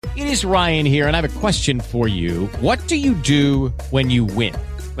It is Ryan here, and I have a question for you. What do you do when you win?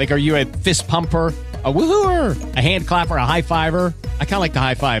 Like, are you a fist pumper, a woohooer, a hand clapper, a high fiver? I kind of like the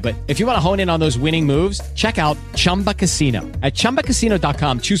high five, but if you want to hone in on those winning moves, check out Chumba Casino. At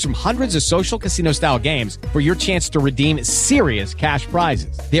ChumbaCasino.com, choose from hundreds of social casino-style games for your chance to redeem serious cash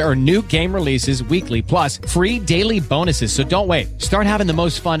prizes. There are new game releases weekly, plus free daily bonuses, so don't wait. Start having the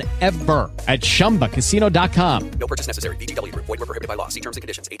most fun ever at ChumbaCasino.com. No purchase necessary. VGW Group. Void where prohibited by law. See terms and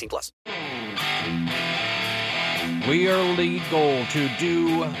conditions. 18+. We are lead goal to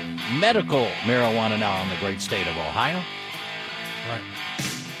do medical marijuana now in the great state of Ohio. Right.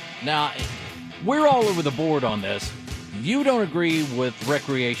 Now, we're all over the board on this. You don't agree with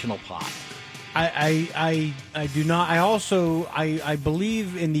recreational pot. I do not. I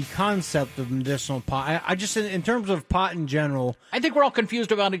believe in the concept of medicinal pot. I just, in terms of pot in general, I think we're all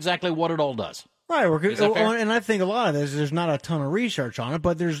confused about exactly what it all does. right? Is that fair? And I think a lot of this, there's not a ton of research on it,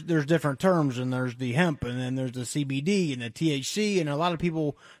 but there's different terms, and there's the hemp, and then there's the CBD and the THC, and a lot of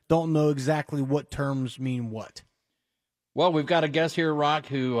people don't know exactly what terms mean what. Well, we've got a guest here, Rock,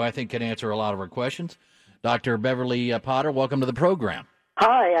 who I think can answer a lot of our questions. Dr. Beverly Potter, welcome to the program.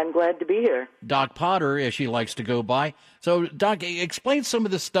 Hi, I'm glad to be here. Doc Potter, as she likes to go by. So, Doc, explain some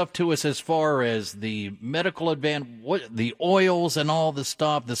of this stuff to us as far as the medical what the oils and all the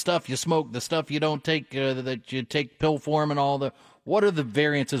stuff you smoke, the stuff you don't take, that you take pill form and all the. What are the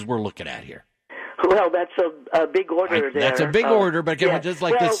variances we're looking at here? Well, that's a big order there. That's a big order, but yeah. just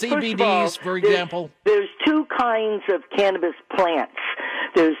like well, the CBDs, first of all, for example. There's two kinds of cannabis plants.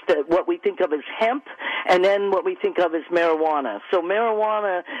 There's what we think of as hemp, and then what we think of as marijuana. So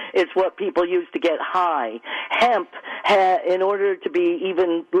marijuana is what people use to get high. Hemp, in order to be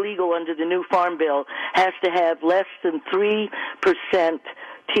even legal under the new Farm Bill, has to have less than 3%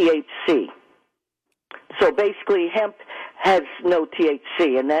 THC. So basically, hemp has no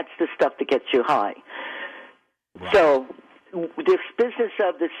THC, and that's the stuff that gets you high. Right. So this business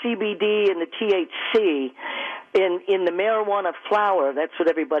of the CBD and the THC in the marijuana flower, that's what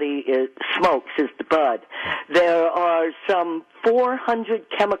everybody smokes, is the bud. There are some 400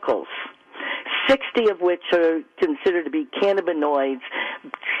 chemicals, 60 of which are considered to be cannabinoids.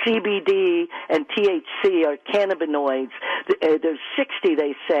 CBD and THC are cannabinoids. There's 60,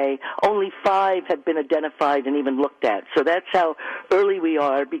 they say. Only 5 have been identified and even looked at. So that's how early we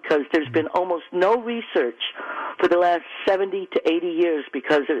are, because there's been almost no research for the last 70 to 80 years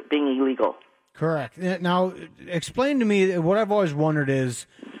because of it being illegal. Correct. Now, explain to me, what I've always wondered is,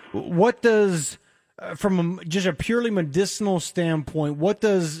 what does, from just a purely medicinal standpoint, what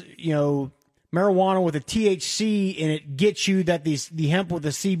does, marijuana with a THC in it get you that the hemp with the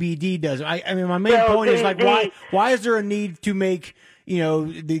CBD does? I mean, my main point is, like, why is there a need to make,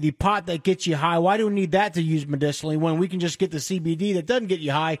 the pot that gets you high? Why do we need that to use medicinally when we can just get the CBD that doesn't get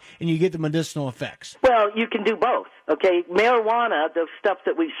you high and you get the medicinal effects? Well, you can do both, okay? Marijuana, the stuff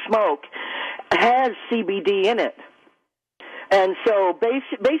that we smoke, has CBD in it. And so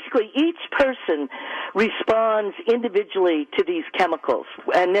basically each person responds individually to these chemicals.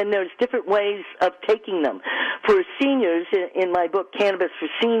 And then there's different ways of taking them. For seniors, in my book, Cannabis for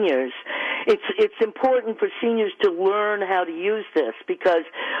Seniors, it's important for seniors to learn how to use this, because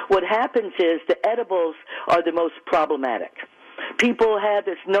what happens is the edibles are the most problematic. People have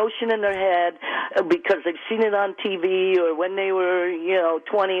this notion in their head because they've seen it on TV or when they were,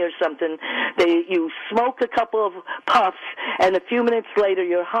 20 or something. You smoke a couple of puffs, and a few minutes later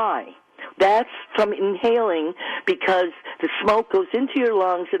you're high. That's from inhaling, because the smoke goes into your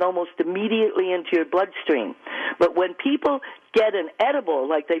lungs and almost immediately into your bloodstream. But when people get an edible,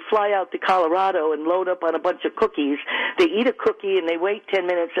 like they fly out to Colorado and load up on a bunch of cookies, they eat a cookie and they wait 10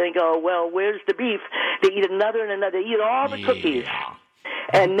 minutes and they go, well, where's the beef? They eat another and another. They eat all the cookies.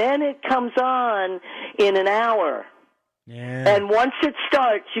 And then it comes on in an hour. Yeah. And once it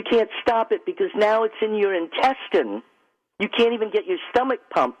starts, you can't stop it, because now it's in your intestine. You can't even get your stomach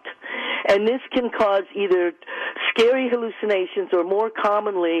pumped. And this can cause either scary hallucinations or, more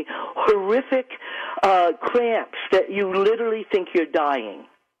commonly, horrific cramps that you literally think you're dying.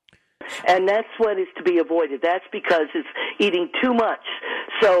 And that's what is to be avoided. That's because it's eating too much.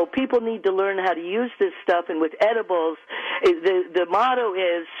 So people need to learn how to use this stuff. And with edibles, the motto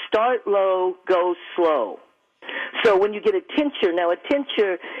is start low, go slow. So when you get a tincture, now a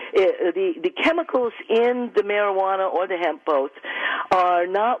tincture, the chemicals in the marijuana or the hemp both are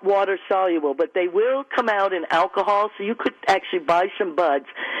not water soluble, but they will come out in alcohol. So you could actually buy some buds,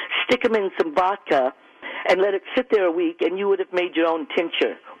 stick them in some vodka, and let it sit there a week, and you would have made your own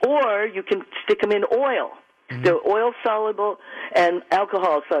tincture. Or you can stick them in oil. Mm-hmm. They're oil soluble and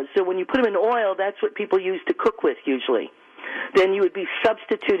alcohol soluble. So when you put them in oil, that's what people use to cook with usually. then you would be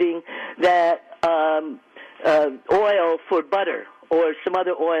substituting that oil for butter or some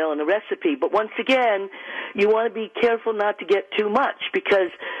other oil in a recipe. But once again, you want to be careful not to get too much,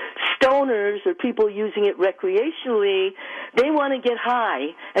 because stoners or people using it recreationally, they want to get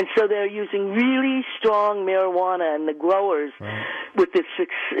high, and so they're using really strong marijuana, and the growers with this,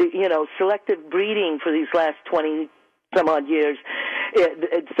 selective breeding for these last 20 some odd years,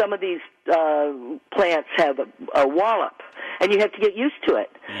 some of these plants have a wallop, and you have to get used to it.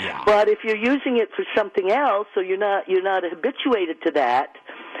 Yeah. But if you're using it for something else, or you're not habituated to that,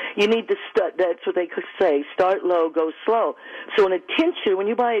 you need to that's what they say, start low, go slow. So in a tincture, when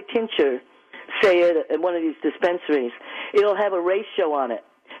you buy a tincture, say at one of these dispensaries, it'll have a ratio on it,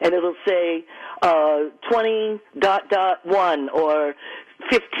 and it'll say 20.1 or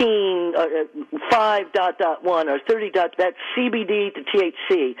 15, 5.1 or 30. That's CBD to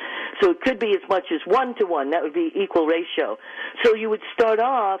THC. So it could be as much as 1-to-1. That would be equal ratio. So you would start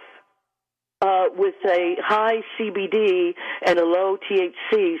off with a high CBD and a low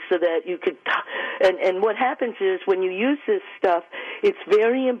THC, so that you could. And what happens is, when you use this stuff, it's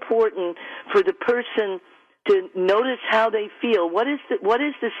very important for the person to notice how they feel. What is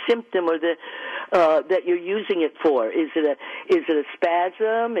the symptom or the that you're using it for? Is it a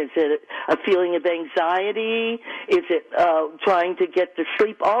spasm? Is it a feeling of anxiety? Is it trying to get to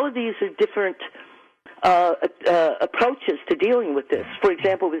sleep? All of these are different approaches to dealing with this. For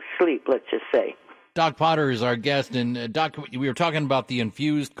example, with sleep, let's just say. Doc Potter is our guest, and Doc, we were talking about the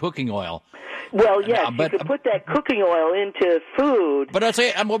infused cooking oil. Well, yes, you could put that cooking oil into food. But let's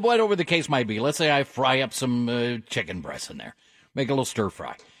say, whatever the case might be, let's say I fry up some chicken breasts in there, make a little stir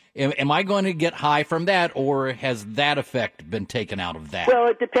fry. Am I going to get high from that, or has that effect been taken out of that? Well,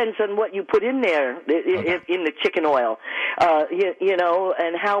 it depends on what you put in there, in the chicken oil,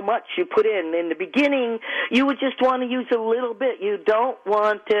 and how much you put in. In the beginning, you would just want to use a little bit. You don't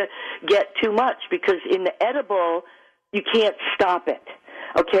want to get too much, because in the edible, you can't stop it.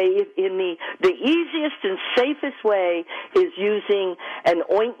 Okay, in the easiest and safest way is using an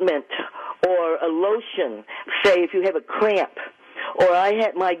ointment or a lotion. Say if you have a cramp, or I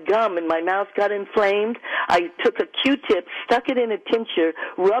had my gum and my mouth got inflamed, I took a Q-tip, stuck it in a tincture,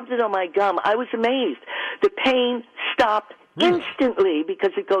 rubbed it on my gum. I was amazed. The pain stopped instantly,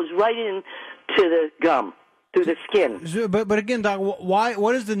 because it goes right into the gum, through the skin. So, but again, Doc,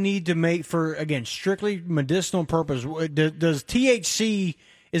 what is the need to make for, again, strictly medicinal purpose? Does THC,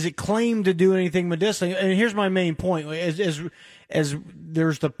 is it claimed to do anything medicinally? And here's my main point. As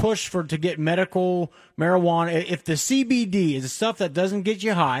there's the push to get medical marijuana, if the CBD is the stuff that doesn't get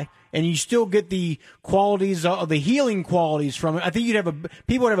you high, and you still get the qualities of the healing qualities from it, I think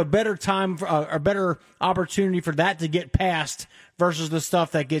people would have a better time, a better opportunity for that to get past versus the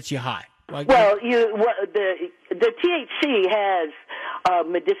stuff that gets you high. The THC has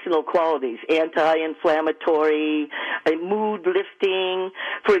medicinal qualities, anti-inflammatory, mood lifting.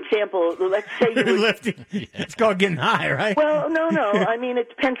 For example, let's say you lifting. It's called getting high, right? Well, no. I mean, it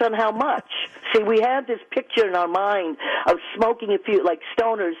depends on how much. See, we have this picture in our mind of smoking a few, like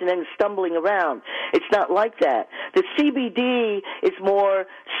stoners, and then stumbling around. It's not like that. The CBD is more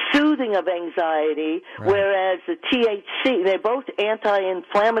soothing of anxiety, whereas the THC, they're both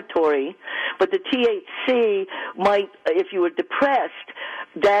anti-inflammatory, but the THC might, if you were depressed,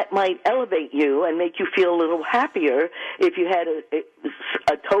 that might elevate you and make you feel a little happier if you had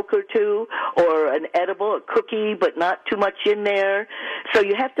a toke or two, or an edible, a cookie, but not too much in there. So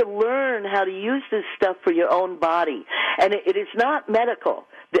you have to learn how to use this stuff for your own body. And it is not medical.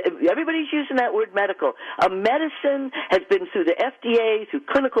 Everybody's using that word medical. A medicine has been through the FDA, through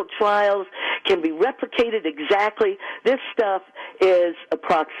clinical trials, can be replicated exactly. This stuff is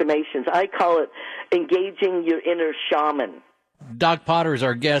approximations. I call it engaging your inner shaman. Doc Potter is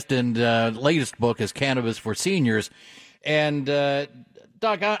our guest, and latest book is Cannabis for Seniors. And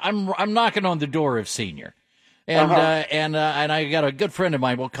Doc, I'm knocking on the door of senior, and I got a good friend of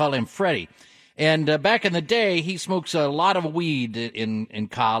mine. We'll call him Freddie. And back in the day, he smokes a lot of weed in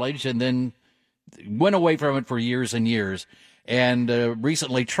college, and then went away from it for years and years. And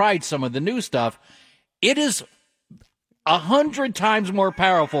recently tried some of the new stuff. It is 100 times more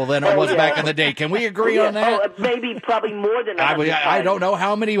powerful than it was back in the day. Can we agree on that? Probably more than 100 times. I don't know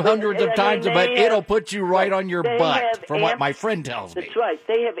how many hundreds of times, but it'll put you right on your butt, from what my friend tells me. That's right.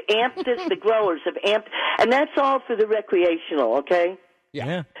 They have amped this. The growers have amped, and that's all for the recreational, okay?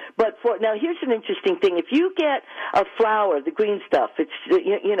 Yeah. But now here's an interesting thing. If you get a flower, the green stuff, it's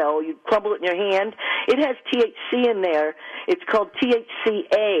you crumble it in your hand. It has THC in there. It's called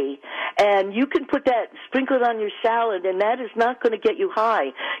THCA, And you can sprinkle it on your salad, and that is not going to get you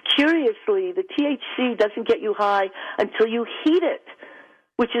high. Curiously, the THC doesn't get you high until you heat it,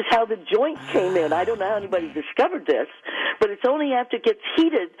 which is how the joint came in. I don't know how anybody discovered this, but it's only after it gets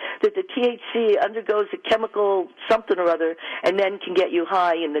heated that the THC undergoes a chemical something or other and then can get you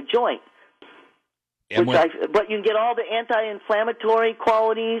high in the joint. But you can get all the anti-inflammatory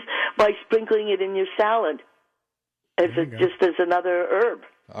qualities by sprinkling it in your salad just as another herb.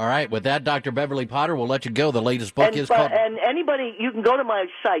 All right. With that, Dr. Beverly Potter, we'll let you go. The latest book is called... And anybody, you can go to my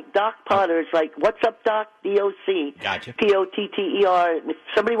site, Doc Potter. It's like, what's up, Doc? D-O-C. Gotcha. P-O-T-T-E-R. If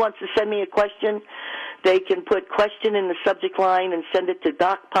somebody wants to send me a question, they can put question in the subject line and send it to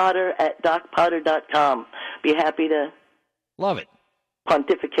docpotter@docpotter.com. Be happy to... Love it.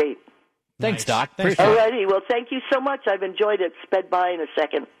 Pontificate. Thanks, Nice. Doc. Thanks, Appreciate All righty. Well, thank you so much. I've enjoyed it. Sped by in a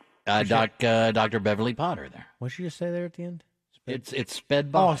second. Dr. Beverly Potter there. What did you just say there at the end? It's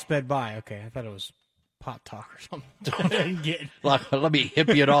sped by. Oh, sped by. Okay, I thought it was pot talk or something. Let me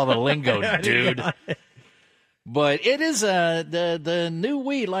hip you at all the lingo, dude. But it is the new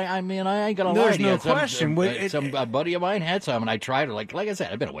weed. Like, I mean, I ain't gonna lie There's to you. no question. A buddy of mine had some, and I tried it. Like I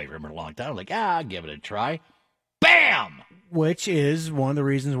said, I've been away from it a long time. I'm like, I'll give it a try. Bam! Which is one of the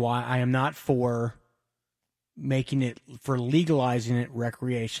reasons why I am not for legalizing it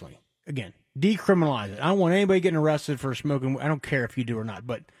recreationally. Again, decriminalize it. I don't want anybody getting arrested for smoking. I don't care if you do or not,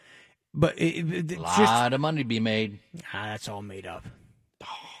 but it's a lot of money to be made. That's all made up.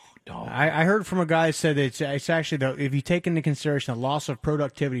 No. I heard from a guy who said it's actually if you take into consideration the loss of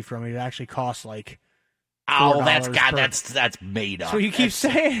productivity from it, it actually costs like $4 that's made up. So you keep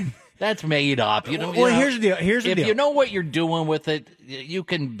saying. That's made up. Here's the deal. If you know what you're doing with it, you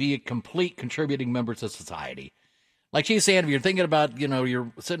can be a complete contributing member to society. Like she's saying, if you're thinking about,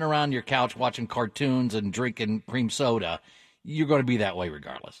 you're sitting around your couch watching cartoons and drinking cream soda, you're going to be that way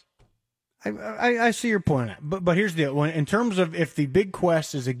regardless. I see your point on that. But here's the deal. In terms of if the big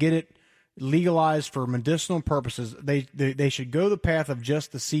quest is to get it legalized for medicinal purposes, they should go the path of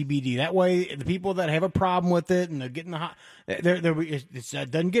just the CBD. That way, the people that have a problem with it and they're getting the high, it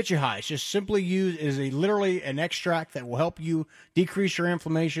doesn't get you high. It's just simply used as literally an extract that will help you decrease your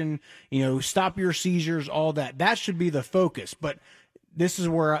inflammation, stop your seizures, all that. That should be the focus. But this is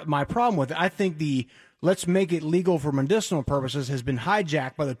where my problem with it. I think let's make it legal for medicinal purposes has been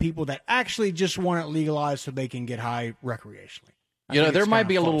hijacked by the people that actually just want it legalized so they can get high recreationally. There might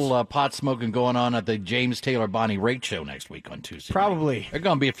be a little pot smoking going on at the James Taylor Bonnie Raitt show next week on Tuesday. Probably. There are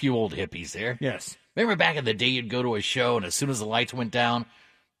going to be a few old hippies there. Yes. Remember back in the day, you'd go to a show, and as soon as the lights went down,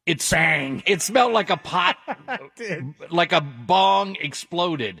 it smelled like a pot, like a bong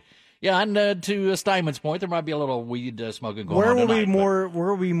exploded. Yeah, and to Steinman's point, there might be a little weed smoking going on tonight. Where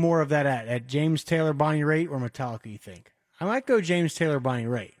will be more of that at James Taylor Bonnie Raitt or Metallica, you think? I might go James Taylor Bonnie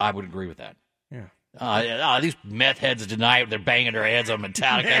Raitt. I would agree with that. Yeah. These meth heads tonight, they're banging their heads on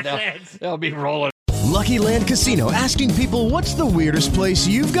Metallica. They'll be rolling. Lucky Land Casino, asking people, what's the weirdest place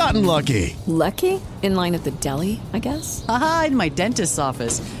you've gotten lucky? Lucky? In line at the deli, I guess? Aha, in my dentist's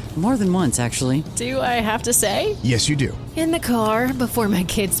office. More than once, actually. Do I have to say? Yes, you do. In the car before my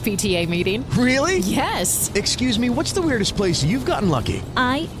kids' PTA meeting. Really? Yes. Excuse me, what's the weirdest place you've gotten lucky?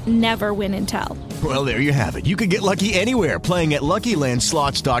 I never win and tell. Well, there you have it. You can get lucky anywhere, playing at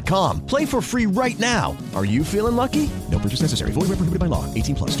LuckyLandSlots.com. Play for free right now. Are you feeling lucky? No purchase necessary. Void where prohibited by law.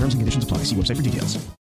 18+. Terms and conditions apply. See website for details.